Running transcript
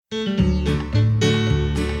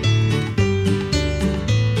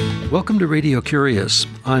Welcome to Radio Curious.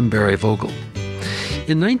 I'm Barry Vogel.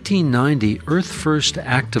 In 1990, Earth First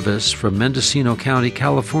activists from Mendocino County,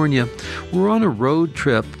 California, were on a road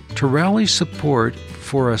trip to rally support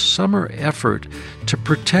for a summer effort to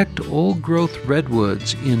protect old-growth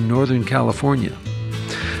redwoods in Northern California.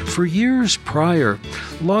 For years prior,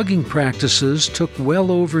 logging practices took well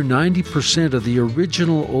over 90% of the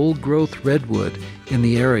original old-growth redwood in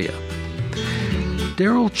the area.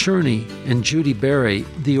 Darryl Cherney and Judi Bari,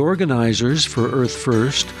 the organizers for Earth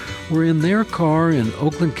First, were in their car in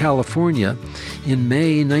Oakland, California in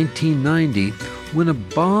May 1990 when a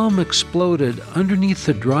bomb exploded underneath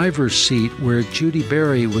the driver's seat where Judi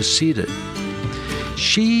Bari was seated.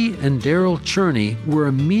 She and Darryl Cherney were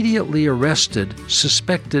immediately arrested,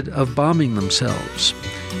 suspected of bombing themselves.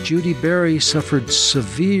 Judi Bari suffered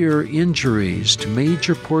severe injuries to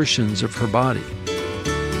major portions of her body.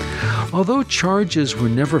 Although charges were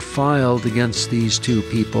never filed against these two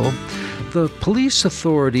people, the police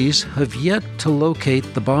authorities have yet to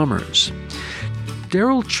locate the bombers.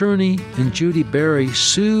 Darryl Cherney and Judi Bari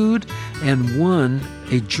sued and won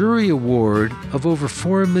a jury award of over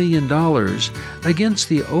 $4 million against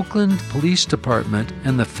the Oakland Police Department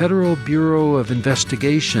and the Federal Bureau of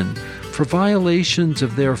Investigation for violations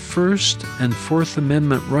of their First and Fourth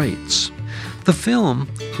Amendment rights. The film,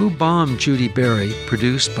 Who Bombed Judi Bari,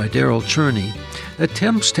 produced by Darryl Cherney,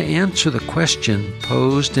 attempts to answer the question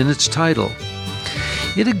posed in its title.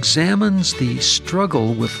 It examines the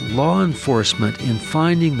struggle with law enforcement in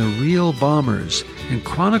finding the real bombers and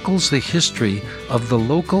chronicles the history of the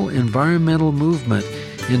local environmental movement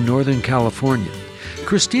in Northern California.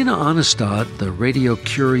 Christina Aanestad, the Radio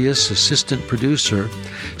Curious assistant producer,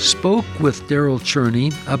 spoke with Darryl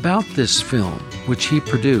Cherney about this film, which he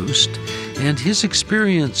produced, and his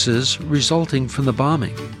experiences resulting from the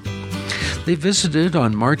bombing. They visited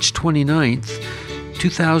on March 29,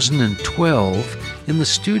 2012, in the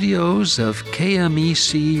studios of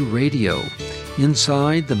KMEC Radio,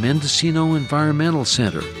 inside the Mendocino Environmental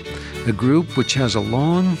Center, a group which has a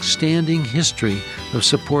long-standing history of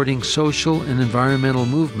supporting social and environmental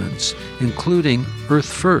movements, including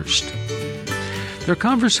Earth First. Their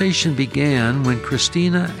conversation began when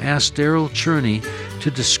Christina asked Darryl Cherney to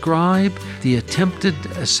describe the attempted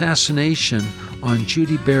assassination on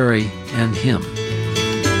Judi Bari and him.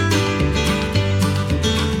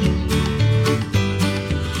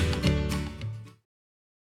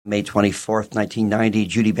 May 24th, 1990,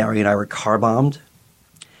 Judi Bari and I were car bombed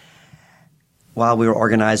while we were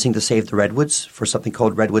organizing to save the redwoods for something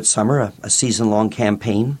called Redwood Summer, a season-long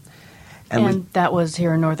campaign. And that was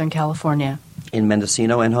here in Northern California? In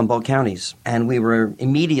Mendocino and Humboldt counties. And we were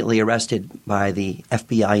immediately arrested by the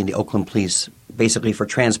FBI and the Oakland police, basically for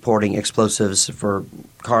transporting explosives, for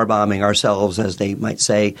car bombing ourselves, as they might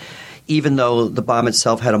say, even though the bomb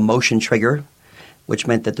itself had a motion trigger, which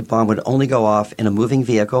meant that the bomb would only go off in a moving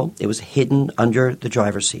vehicle. It was hidden under the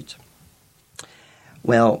driver's seat.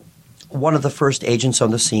 Well, one of the first agents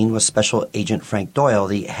on the scene was Special Agent Frank Doyle,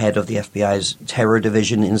 the head of the FBI's terror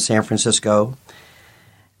division in San Francisco,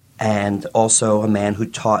 and also a man who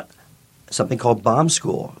taught something called bomb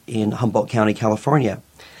school in Humboldt County, California.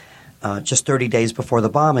 Just 30 days before the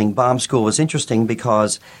bombing, bomb school was interesting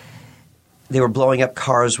because they were blowing up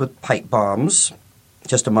cars with pipe bombs.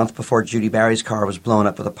 Just a month before Judi Bari's car was blown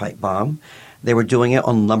up with a pipe bomb. They were doing it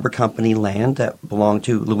on lumber company land that belonged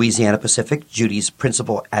to Louisiana Pacific, Judi's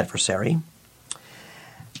principal adversary.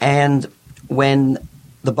 And when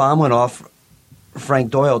the bomb went off,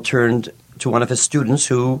 Frank Doyle turned to one of his students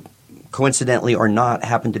who, coincidentally or not,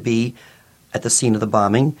 happened to be at the scene of the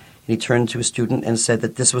bombing. And he turned to a student and said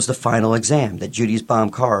that this was the final exam, that Judi's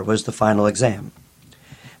bomb car was the final exam.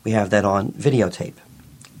 We have that on videotape,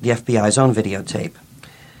 the FBI's own videotape.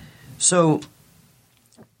 So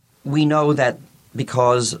we know that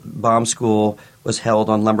because bomb school was held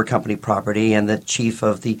on lumber company property and the chief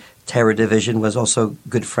of the terror division was also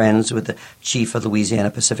good friends with the chief of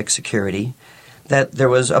Louisiana Pacific Security, that there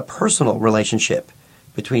was a personal relationship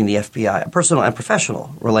between the FBI, a personal and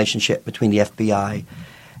professional relationship between the FBI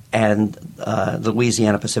and the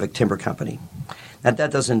Louisiana Pacific Timber Company. Now,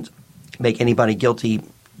 that doesn't make anybody guilty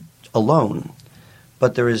alone,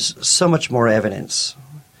 but there is so much more evidence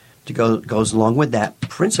goes along with that,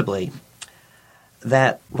 principally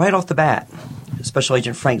that right off the bat, Special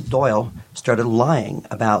Agent Frank Doyle started lying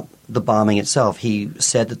about the bombing itself. He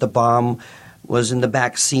said that the bomb was in the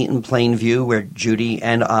back seat in plain view where Judi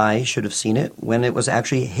and I should have seen it, when it was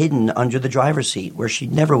actually hidden under the driver's seat where she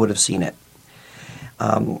never would have seen it.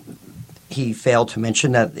 He failed to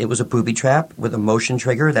mention that it was a booby trap with a motion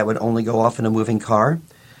trigger that would only go off in a moving car.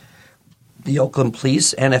 The Oakland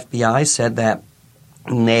police and FBI said that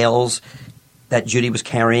nails that Judi was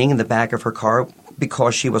carrying in the back of her car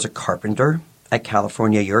because she was a carpenter at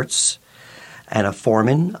California Yurts and a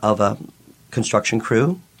foreman of a construction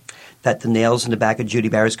crew, that the nails in the back of Judi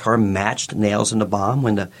Bari's car matched nails in the bomb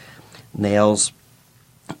when the nails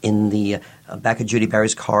in the back of Judi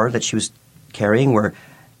Bari's car that she was carrying were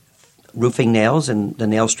roofing nails, and the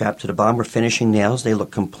nails strapped to the bomb were finishing nails. They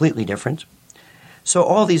looked completely different. So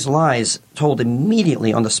all these lies, told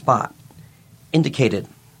immediately on the spot, indicated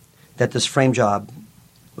that this frame job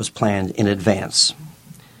was planned in advance,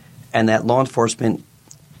 and that law enforcement,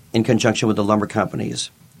 in conjunction with the lumber companies,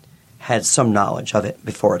 had some knowledge of it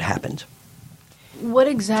before it happened. What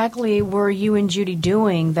exactly were you and Judi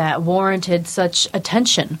doing that warranted such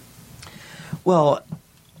attention? Well,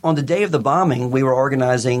 on the day of the bombing, we were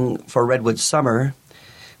organizing for Redwood Summer,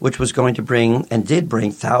 which was going to bring, and did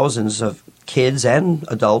bring, thousands of kids and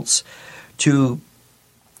adults to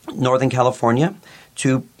Northern California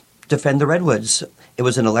to defend the redwoods. It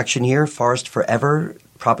was an election year. Forest Forever,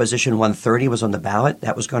 Proposition 130 was on the ballot.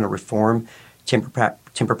 That was going to reform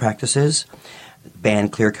timber practices, ban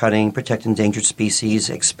clear-cutting, protect endangered species,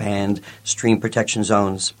 expand stream protection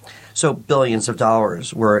zones. So billions of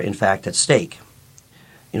dollars were, in fact, at stake.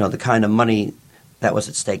 You know, the kind of money that was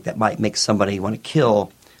at stake that might make somebody want to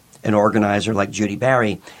kill an organizer like Judi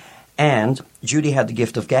Bari. And Judi had the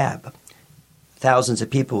gift of gab. Thousands of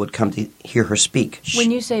people would come to hear her speak.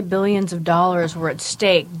 When you say billions of dollars were at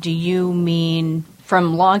stake, do you mean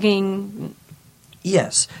from logging?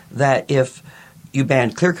 Yes, that if you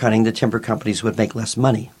banned clear-cutting, the timber companies would make less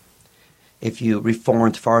money. If you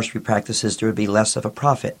reformed forestry practices, there would be less of a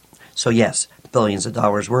profit. So yes, billions of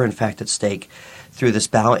dollars were in fact at stake through this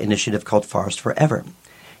ballot initiative called Forest Forever.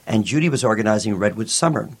 And Judi was organizing Redwood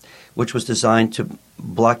Summer, which was designed to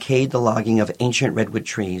blockade the logging of ancient redwood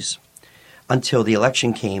trees until the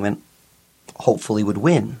election came and hopefully would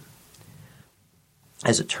win.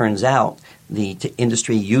 As it turns out, the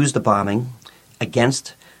industry used the bombing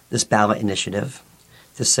against this ballot initiative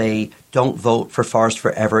to say, don't vote for Forest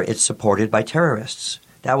Forever, it's supported by terrorists.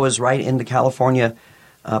 That was right in the California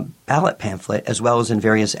ballot pamphlet, as well as in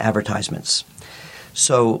various advertisements.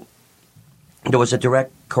 So there was a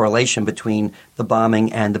direct correlation between the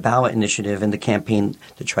bombing and the ballot initiative and the campaign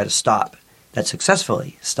to try to stop, that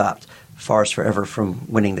successfully stopped Forest Forever from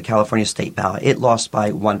winning the California state ballot. It lost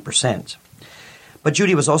by 1%. But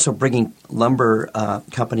Judi was also bringing lumber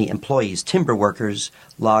company employees, timber workers,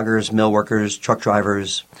 loggers, mill workers, truck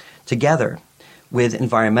drivers, together with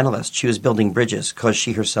environmentalists. She was building bridges because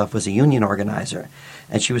she herself was a union organizer.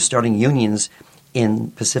 And she was starting unions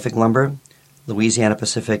in Pacific Lumber, Louisiana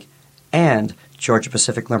Pacific, and Georgia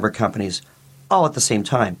Pacific lumber companies all at the same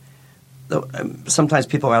time. Sometimes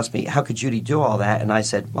people ask me, how could Judi do all that? And I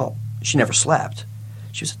said, well, she never slept.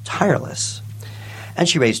 She was tireless. And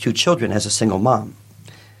she raised 2 children as a single mom.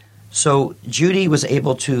 So Judi was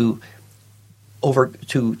able to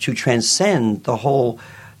transcend the whole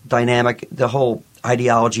dynamic, the whole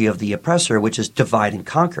ideology of the oppressor, which is divide and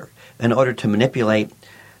conquer. In order to manipulate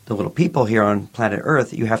the little people here on planet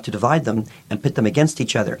Earth, you have to divide them and pit them against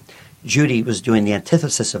each other. Judi was doing the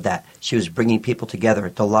antithesis of that. She was bringing people together,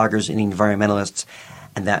 the loggers and environmentalists,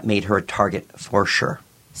 and that made her a target for sure.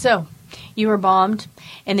 So you were bombed,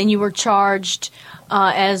 and then you were charged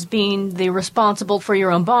as being the responsible for your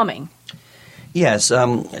own bombing. Yes.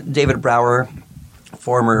 David Brower,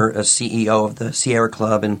 former CEO of the Sierra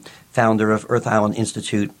Club and founder of Earth Island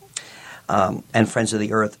Institute and Friends of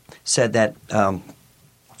the Earth, said that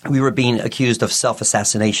we were being accused of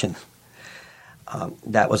self-assassination.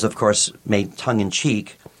 That was, of course, made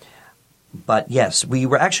tongue-in-cheek. But yes, we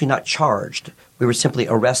were actually not charged. We were simply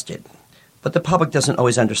arrested. But the public doesn't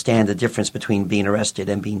always understand the difference between being arrested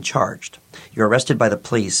and being charged. You're arrested by the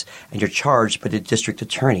police, and you're charged by the district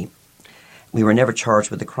attorney. We were never charged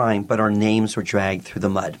with the crime, but our names were dragged through the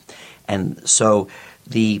mud. And so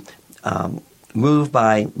the move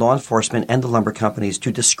by law enforcement and the lumber companies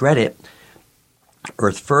to discredit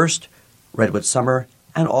Earth First, Redwood Summer,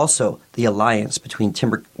 and also the alliance between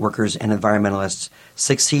timber workers and environmentalists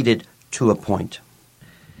succeeded to a point.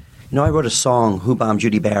 You know, I wrote a song, Who Bombed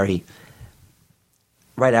Judi Bari,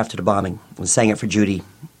 right after the bombing, and sang it for Judi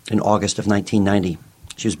in August of 1990.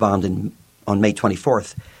 She was bombed on May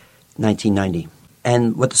 24th, 1990.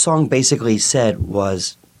 And what the song basically said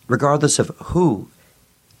was, regardless of who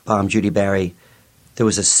bombed Judi Bari, there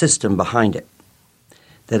was a system behind it,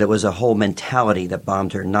 that it was a whole mentality that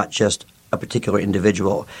bombed her, not just a particular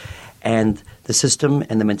individual. And the system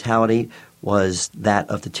and the mentality was that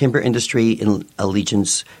of the timber industry in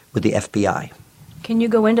allegiance with the FBI. Can you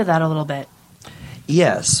go into that a little bit?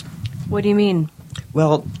 Yes. What do you mean?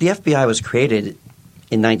 Well, the FBI was created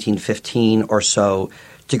in 1915 or so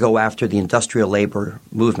to go after the industrial labor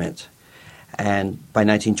movement. And by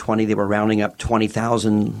 1920, they were rounding up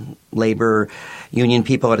 20,000 labor union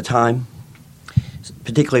people at a time,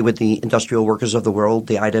 particularly with the Industrial Workers of the World,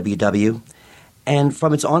 the IWW. And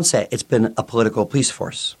from its onset, it's been a political police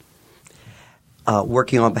force,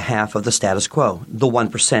 working on behalf of the status quo, the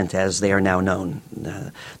 1%, as they are now known,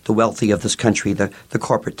 the wealthy of this country, the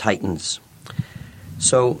corporate titans.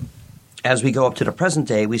 So as we go up to the present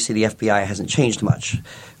day, we see the FBI hasn't changed much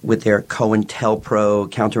with their COINTELPRO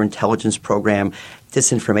counterintelligence program,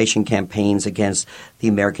 disinformation campaigns against the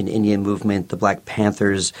American Indian movement, the Black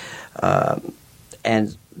Panthers,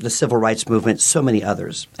 and the civil rights movement, so many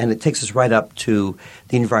others. And it takes us right up to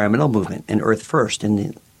the environmental movement and Earth First in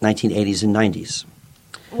the 1980s and 90s.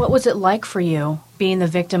 What was it like for you being the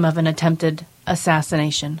victim of an attempted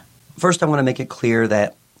assassination? First, I want to make it clear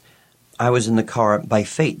that I was in the car by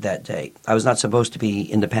fate that day. I was not supposed to be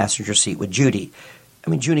in the passenger seat with Judi. I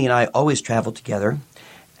mean, Judi and I always traveled together,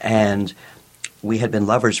 and we had been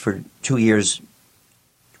lovers for 2 years.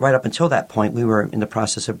 Right up until that point, we were in the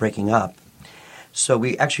process of breaking up. So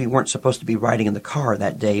we actually weren't supposed to be riding in the car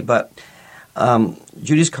that day, but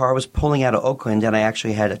Judi's car was pulling out of Oakland, and I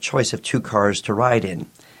actually had a choice of 2 cars to ride in.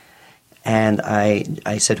 And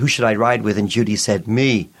I said, who should I ride with? And Judi said,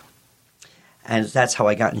 me. And that's how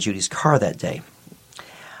I got in Judi's car that day.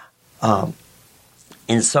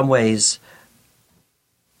 In some ways,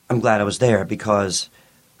 I'm glad I was there because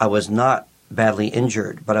I was not badly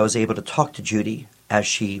injured, but I was able to talk to Judi as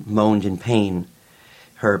she moaned in pain.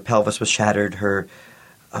 Her pelvis was shattered, her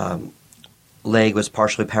leg was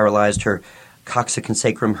partially paralyzed, her coccyx and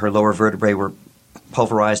sacrum, her lower vertebrae were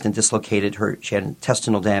pulverized and dislocated. She had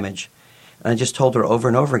intestinal damage. And I just told her over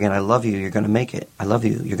and over again, I love you, you're going to make it. I love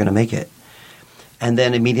you, you're going to make it. And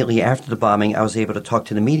then immediately after the bombing, I was able to talk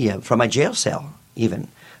to the media from my jail cell, even.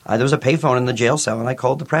 There was a payphone in the jail cell, and I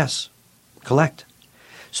called the press, collect.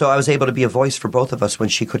 So I was able to be a voice for both of us when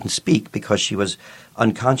she couldn't speak because she was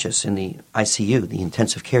unconscious in the ICU, the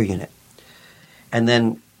intensive care unit. And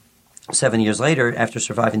then 7 years later, after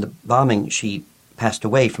surviving the bombing, she passed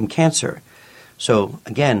away from cancer. So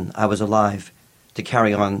again, I was alive to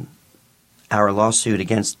carry on our lawsuit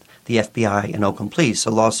against the FBI and Oakland Police,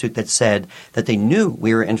 a lawsuit that said that they knew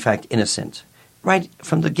we were in fact innocent. Right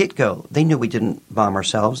from the get-go, they knew we didn't bomb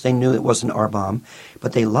ourselves. They knew it wasn't our bomb,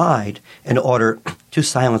 but they lied in order to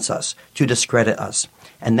silence us, to discredit us.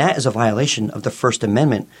 And that is a violation of the First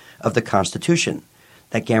Amendment of the Constitution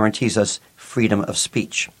that guarantees us freedom of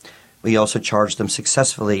speech. We also charged them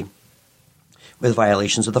successfully with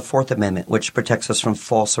violations of the Fourth Amendment, which protects us from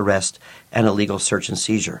false arrest and illegal search and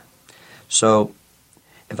seizure. So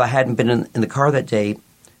if I hadn't been in the car that day,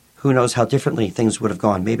 who knows how differently things would have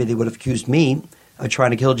gone. Maybe they would have accused me of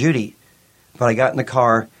trying to kill Judi. But I got in the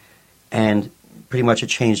car, and pretty much it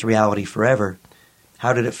changed reality forever.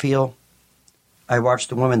 How did it feel? I watched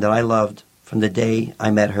the woman that I loved from the day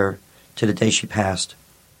I met her to the day she passed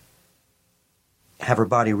have her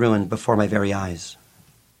body ruined before my very eyes.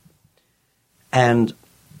 And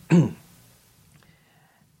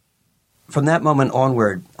from that moment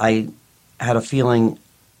onward, I had a feeling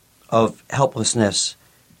of helplessness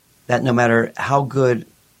that no matter how good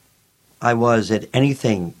I was at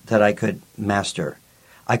anything that I could master,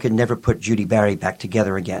 I could never put Judi Bari back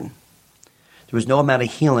together again. There was no amount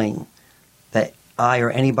of healing that I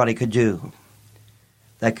or anybody could do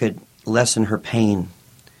that could lessen her pain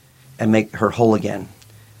and make her whole again.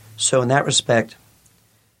 So in that respect,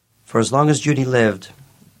 for as long as Judi lived,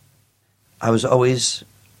 I was always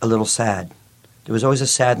a little sad. There was always a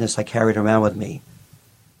sadness I carried around with me.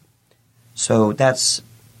 So that's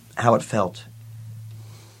how it felt.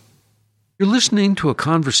 You're listening to a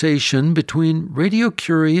conversation between Radio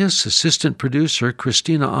Curious assistant producer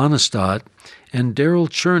Christina Aanestad and Darryl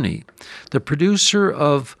Cherney, the producer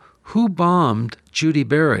of Who Bombed Judi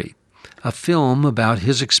Bari, a film about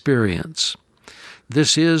his experience.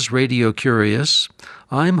 This is Radio Curious.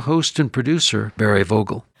 I'm host and producer Bari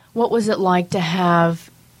Vogel. What was it like to have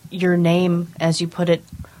your name, as you put it,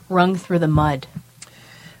 wrung through the mud?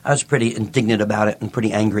 I was pretty indignant about it and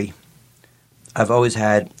pretty angry. I've always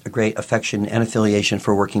had a great affection and affiliation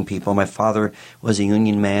for working people. My father was a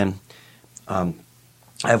union man.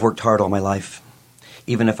 I've worked hard all my life.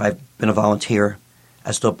 Even if I've been a volunteer,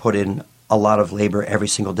 I still put in a lot of labor every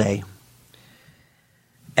single day.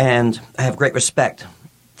 And I have great respect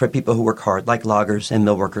for people who work hard, like loggers and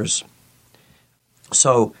mill workers.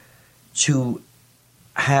 So to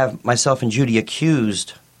have myself and Judi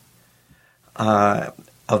accused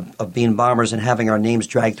of being bombers and having our names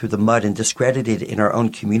dragged through the mud and discredited in our own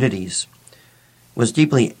communities was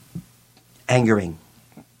deeply angering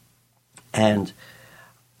And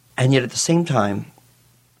yet at the same time,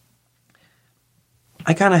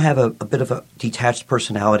 I kind of have a bit of a detached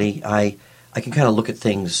personality. I can kind of look at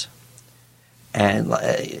things and,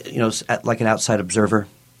 like an outside observer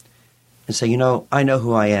and say, I know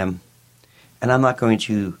who I am, and I'm not going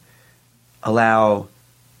to allow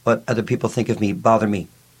what other people think of me bother me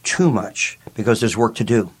too much, because there's work to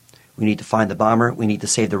do. We need to find the bomber. We need to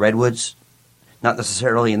save the redwoods, not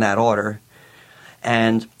necessarily in that order,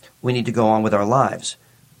 and we need to go on with our lives.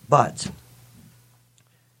 But,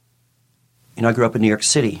 I grew up in New York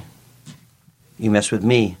City. You mess with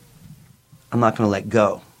me, I'm not going to let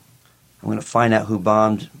go. I'm going to find out who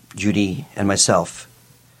bombed Judi and myself.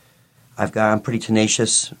 I'm pretty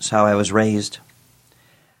tenacious. That's how I was raised.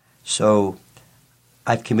 So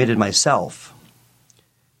I've committed myself,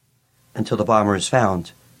 until the bomber is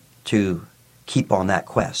found, to keep on that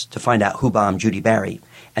quest, to find out who bombed Judi Bari.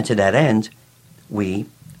 And to that end, we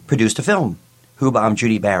produced a film, Who Bombed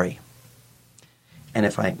Judi Bari. And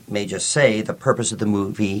if I may just say, the purpose of the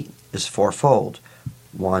movie is fourfold.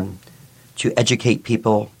 One, to educate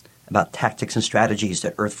people about tactics and strategies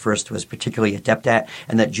that Earth First was particularly adept at,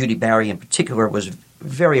 and that Judi Bari in particular was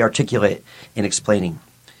very articulate in explaining.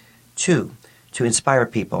 Two, to inspire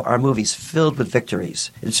people. Our movie's filled with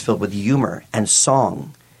victories. It's filled with humor and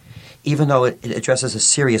song. Even though it addresses a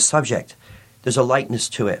serious subject, there's a lightness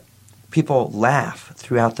to it. People laugh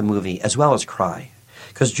throughout the movie as well as cry.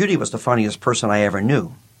 Because Judi was the funniest person I ever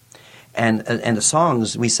knew. And the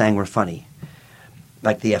songs we sang were funny.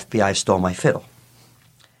 Like The FBI Stole My Fiddle.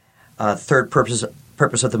 Third purpose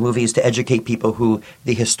of the movie is to educate people who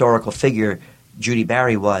the historical figure Judi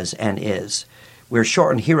Bari was and is. We're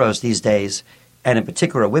short on heroes these days, and in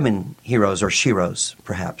particular women heroes or sheroes,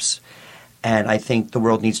 perhaps. And I think the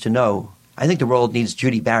world needs to know. I think the world needs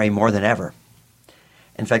Judi Bari more than ever.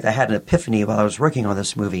 In fact, I had an epiphany while I was working on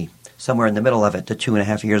this movie, somewhere in the middle of it, the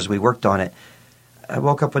 2.5 years we worked on it. I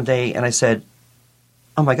woke up one day and I said,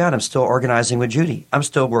 oh my God, I'm still organizing with Judi. I'm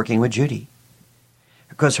still working with Judi.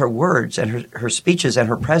 Because her words and her speeches and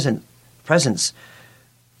her presence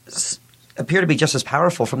appear to be just as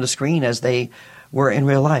powerful from the screen as they were in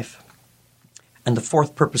real life. And the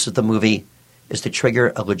fourth purpose of the movie is to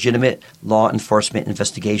trigger a legitimate law enforcement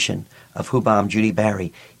investigation of who bombed Judi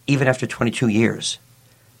Bari, even after 22 years.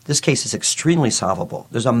 This case is extremely solvable.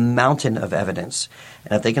 There's a mountain of evidence.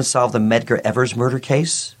 And if they can solve the Medgar Evers murder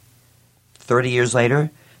case 30 years later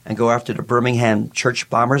and go after the Birmingham church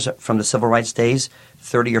bombers from the civil rights days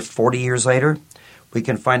 30 or 40 years later, we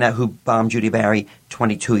can find out who bombed Judi Bari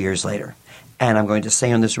 22 years later. And I'm going to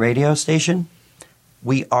say on this radio station,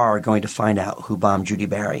 we are going to find out who bombed Judi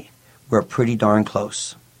Bari. We're pretty darn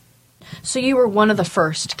close. So you were one of the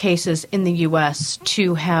first cases in the U.S.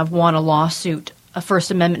 to have won a lawsuit, a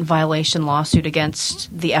First Amendment violation lawsuit against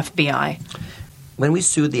the FBI. When we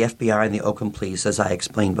sued the FBI and the Oakland police, as I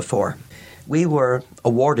explained before, we were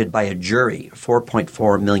awarded by a jury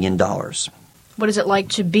 $4.4 million. What is it like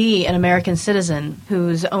to be an American citizen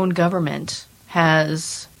whose own government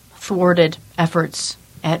has thwarted efforts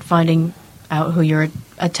at finding out who your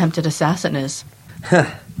attempted assassin is?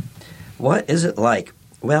 What is it like?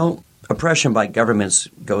 Well, oppression by governments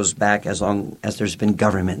goes back as long as there's been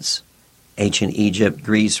governments. Ancient Egypt,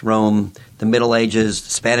 Greece, Rome, the Middle Ages, the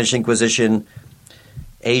Spanish Inquisition,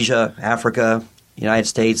 Asia, Africa, United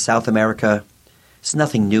States, South America. It's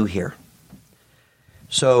nothing new here.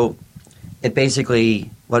 So it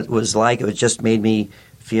basically, what it was like, it just made me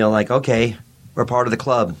feel like, okay, we're part of the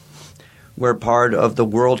club. We're part of the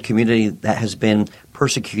world community that has been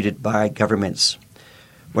persecuted by governments.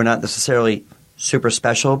 We're not necessarily super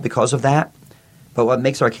special because of that, but what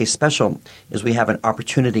makes our case special is we have an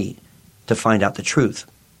opportunity to find out the truth.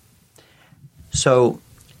 So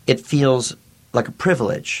it feels like a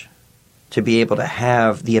privilege to be able to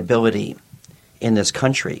have the ability in this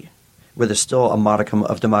country, where there's still a modicum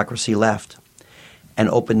of democracy left and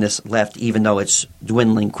openness left, even though it's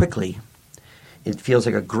dwindling quickly. It feels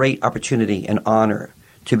like a great opportunity and honor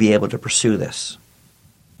to be able to pursue this.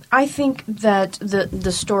 I think that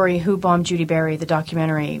the story Who Bombed Judi Bari, the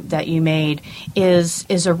documentary that you made, is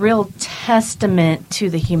a real testament to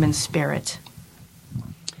the human spirit.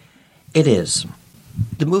 It is.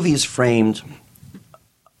 The movie is framed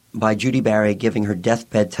by Judi Bari giving her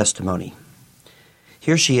deathbed testimony.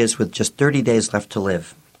 Here she is with just 30 days left to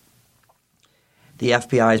live. The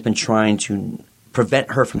FBI has been trying to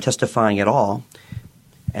prevent her from testifying at all,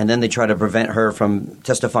 and then they try to prevent her from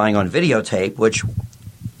testifying on videotape, which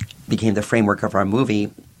became the framework of our movie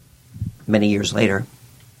many years later,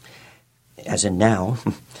 as in now.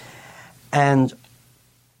 And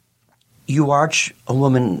you watch a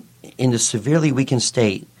woman in a severely weakened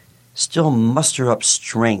state still muster up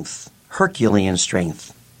strength, Herculean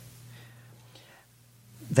strength,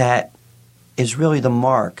 that is really the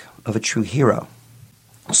mark of a true hero.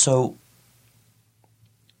 So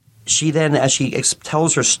she then, as she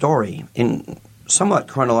tells her story in somewhat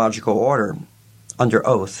chronological order, under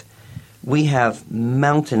oath, we have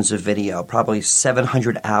mountains of video, probably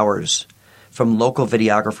 700 hours from local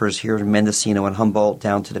videographers here in Mendocino and Humboldt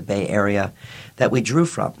down to the Bay Area that we drew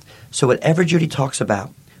from. So whatever Judi talks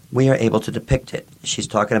about, we are able to depict it. She's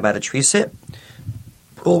talking about a tree sit.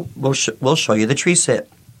 We'll show you the tree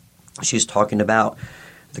sit. She's talking about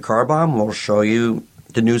the car bomb. We'll show you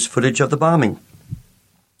the news footage of the bombing.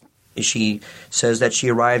 She says that she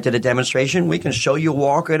arrived at a demonstration. We can show you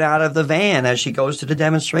walking out of the van as she goes to the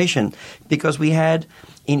demonstration, because we had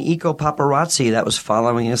an eco-paparazzi that was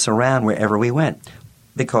following us around wherever we went,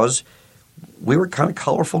 because we were kind of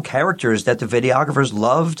colorful characters that the videographers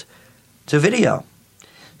loved to video.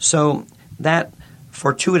 So that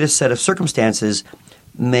fortuitous set of circumstances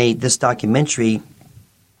made this documentary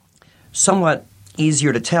somewhat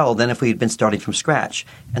easier to tell than if we had been starting from scratch.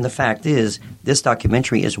 And the fact is, this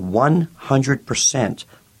documentary is 100%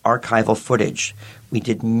 archival footage. We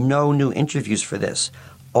did no new interviews for this.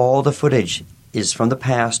 All the footage is from the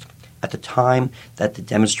past, at the time that the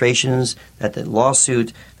demonstrations, that the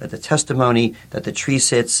lawsuit, that the testimony, that the tree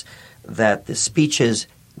sits, that the speeches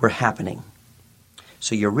were happening.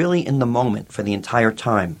 So you're really in the moment for the entire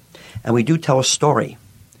time. And we do tell a story.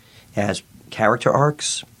 It has character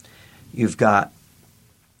arcs. You've got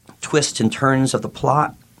twists and turns of the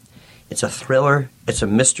plot. It's a thriller, it's a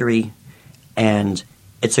mystery, and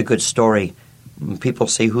it's a good story. When people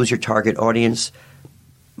say, who's your target audience?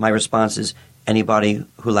 My response is, anybody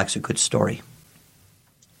who likes a good story.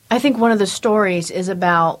 I think one of the stories is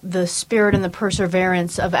about the spirit and the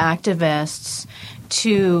perseverance of activists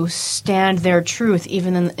to stand their truth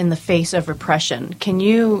even in the face of repression. Can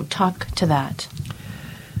you talk to that?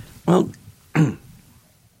 Well,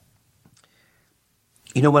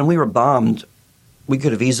 when we were bombed, we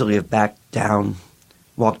could have easily have backed down,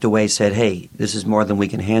 walked away, said, hey, this is more than we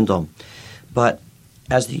can handle. But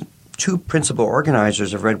as the two principal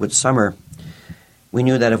organizers of Redwood Summer, we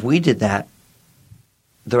knew that if we did that,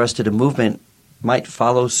 the rest of the movement might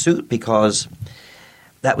follow suit, because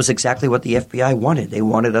that was exactly what the FBI wanted. They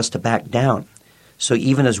wanted us to back down. So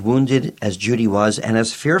even as wounded as Judi was, and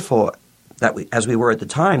as fearful as we were at the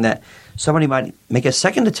time that somebody might make a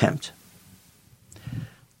second attempt,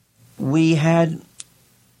 we had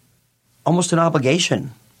almost an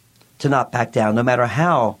obligation to not back down, no matter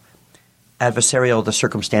how adversarial the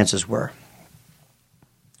circumstances were.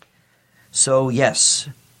 So yes,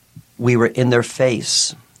 we were in their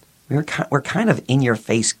face. We're kind of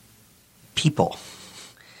in-your-face people.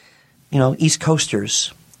 East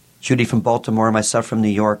Coasters, Judi from Baltimore, myself from New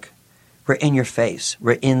York, we're in your face.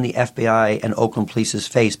 We're in the FBI and Oakland Police's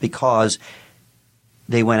face because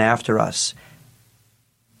they went after us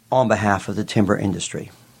on behalf of the timber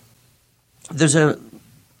industry. There's a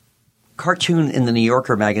cartoon in the New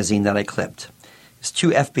Yorker magazine that I clipped. It's two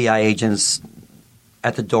FBI agents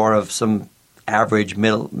at the door of some average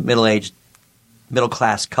middle-aged,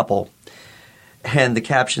 middle-class couple. And the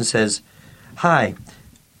caption says, "Hi,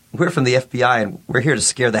 we're from the FBI and we're here to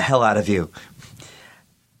scare the hell out of you."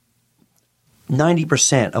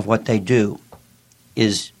 90% of what they do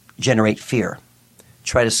is generate fear,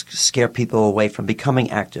 try to scare people away from becoming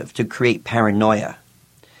active, to create paranoia.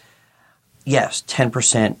 Yes,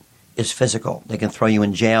 10% is physical. They can throw you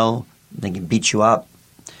in jail. They can beat you up.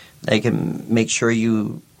 They can make sure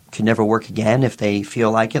you can never work again if they feel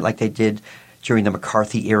like it, like they did during the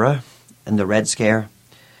McCarthy era and the Red Scare.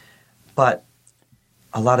 But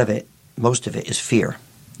a lot of it, most of it, is fear.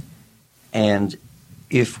 And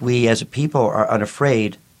if we as a people are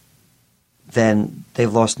unafraid, then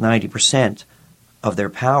they've lost 90% of their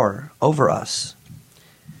power over us.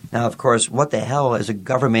 Now, of course, what the hell is a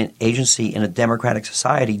government agency in a democratic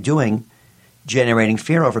society doing, generating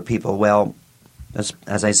fear over people? Well,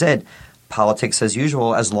 as I said, politics as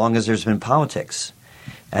usual, as long as there's been politics.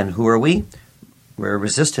 And who are we? We're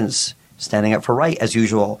resistance, standing up for right as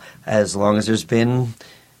usual, as long as there's been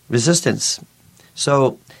resistance.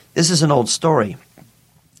 So this is an old story.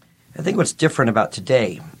 I think what's different about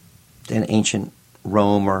today than ancient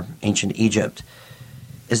Rome or ancient Egypt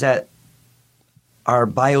is that our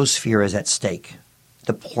biosphere is at stake.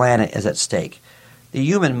 The planet is at stake. The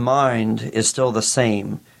human mind is still the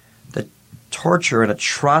same. The torture and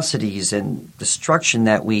atrocities and destruction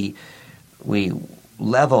that we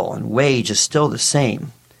level and wage is still the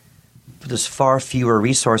same. But there's far fewer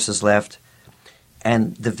resources left.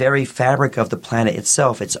 And the very fabric of the planet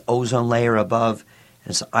itself, its ozone layer above and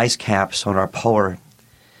its ice caps on our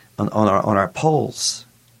poles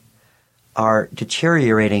are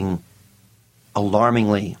deteriorating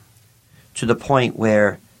alarmingly to the point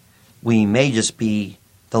where we may just be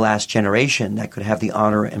the last generation that could have the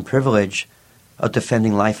honor and privilege of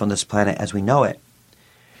defending life on this planet as we know it.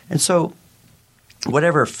 And so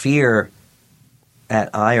whatever fear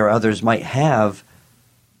that I or others might have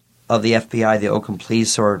of the FBI, the Oakland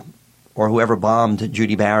police, or whoever bombed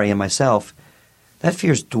Judi, Bari, and myself, that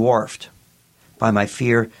fear is dwarfed by my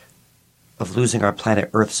fear of losing our planet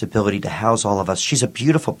Earth's ability to house all of us. She's a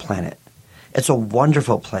beautiful planet. It's a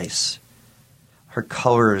wonderful place. Her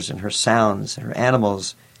colors and her sounds and her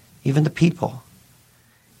animals, even the people.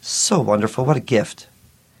 So wonderful. What a gift.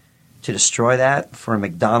 To destroy that for a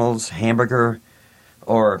McDonald's hamburger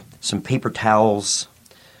or some paper towels,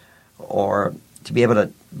 or to be able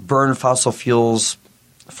to burn fossil fuels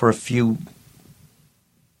for a few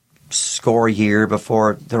score a year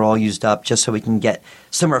before they're all used up just so we can get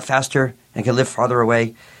somewhere faster and can live farther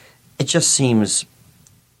away. It just seems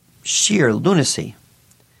sheer lunacy.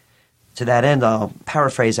 To that end, I'll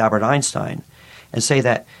paraphrase Albert Einstein and say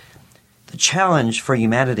that the challenge for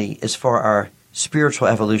humanity is for our spiritual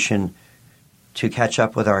evolution to catch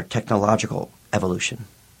up with our technological evolution.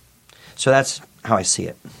 So that's how I see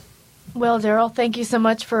it. Well, Darryl, thank you so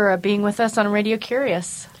much for being with us on Radio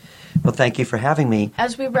Curious. Well, thank you for having me.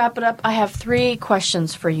 As we wrap it up, I have 3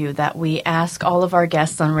 questions for you that we ask all of our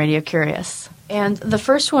guests on Radio Curious. And the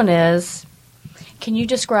first one is, can you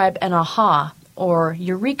describe an aha or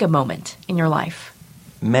eureka moment in your life?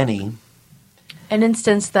 Many. An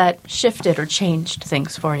instance that shifted or changed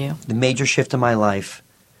things for you. The major shift in my life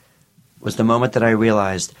was the moment that I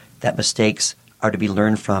realized that mistakes are to be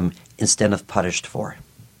learned from instead of punished for.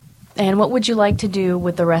 And what would you like to do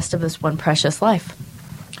with the rest of this one precious life?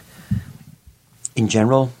 In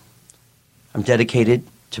general, I'm dedicated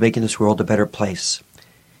to making this world a better place.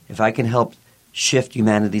 If I can help shift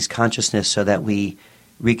humanity's consciousness so that we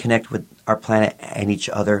reconnect with our planet and each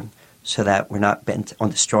other, so that we're not bent on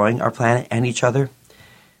destroying our planet and each other,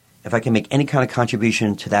 if I can make any kind of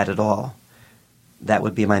contribution to that at all, that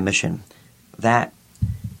would be my mission. That,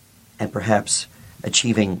 and perhaps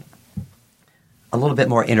achieving a little bit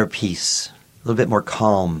more inner peace, a little bit more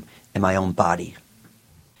calm in my own body.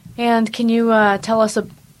 And can you tell us a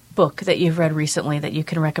book that you've read recently that you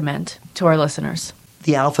can recommend to our listeners?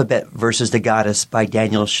 The Alphabet versus the Goddess by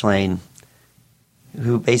Daniel Schlein,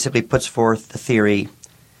 who basically puts forth the theory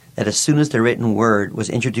that as soon as the written word was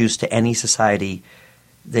introduced to any society,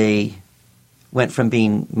 they went from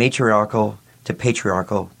being matriarchal to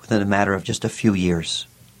patriarchal within a matter of just a few years.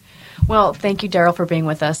 Well, thank you, Darryl, for being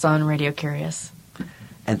with us on Radio Curious.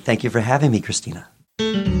 And thank you for having me, Christina.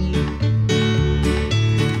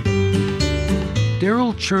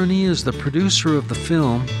 Darryl Cherney is the producer of the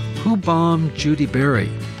film Who Bombed Judi,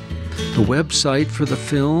 Bari? The website for the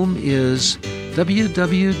film is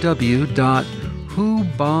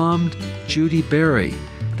www.whobombedjudibari.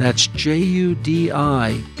 That's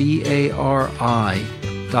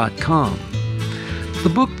JUDIBARI.com. The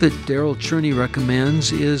book that Darryl Cherney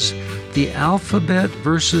recommends is The Alphabet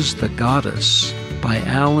versus the Goddess by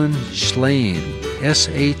Alan Schlain,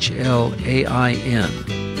 Schlain.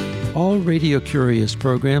 All Radio Curious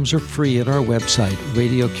programs are free at our website,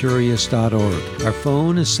 radiocurious.org. Our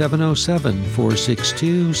phone is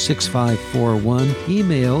 707-462-6541.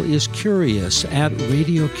 Email is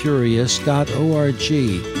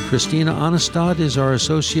curious@radiocurious.org. Christina Aanestad is our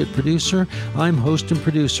associate producer. I'm host and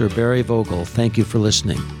producer Bari Vogel. Thank you for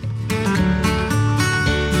listening.